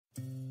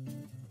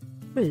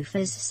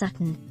Roofers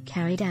Sutton,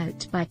 carried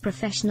out by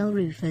professional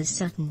roofers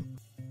Sutton.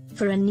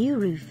 For a new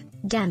roof,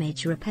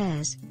 damage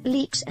repairs,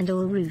 leaks and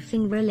all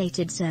roofing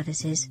related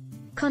services,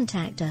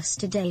 contact us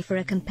today for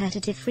a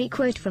competitive free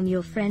quote from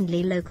your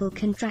friendly local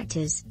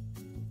contractors.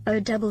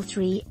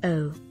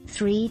 0330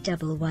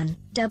 311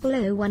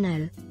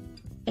 0010.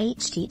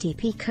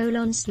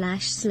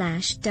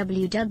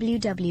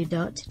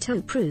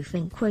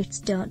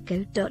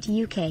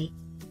 http://www.toproofingquotes.co.uk.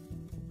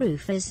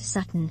 Roofers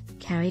Sutton,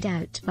 carried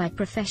out by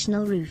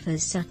professional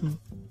roofers Sutton.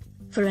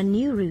 For a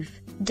new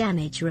roof,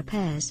 damage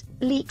repairs,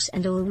 leaks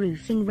and all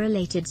roofing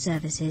related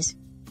services,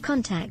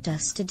 contact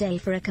us today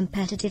for a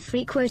competitive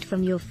free quote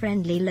from your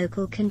friendly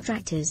local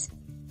contractors.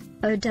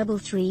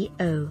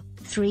 0330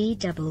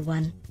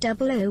 311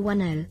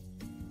 0010.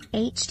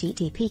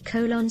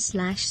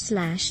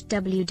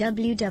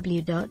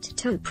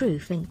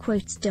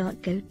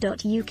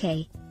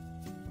 http://www.toproofingquotes.co.uk.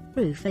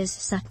 Roofers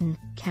Sutton,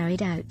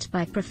 carried out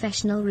by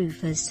professional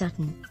roofers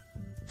Sutton.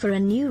 For a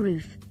new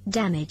roof,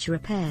 damage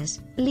repairs,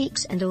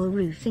 leaks and all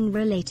roofing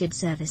related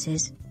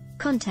services,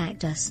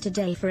 contact us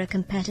today for a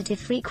competitive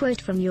free quote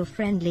from your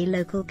friendly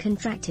local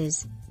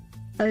contractors.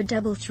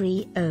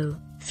 0330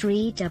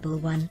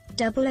 311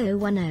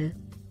 0010.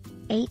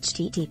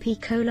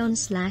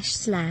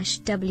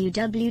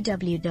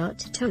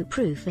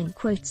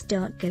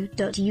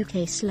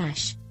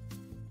 http://www.toproofingquotes.co.uk/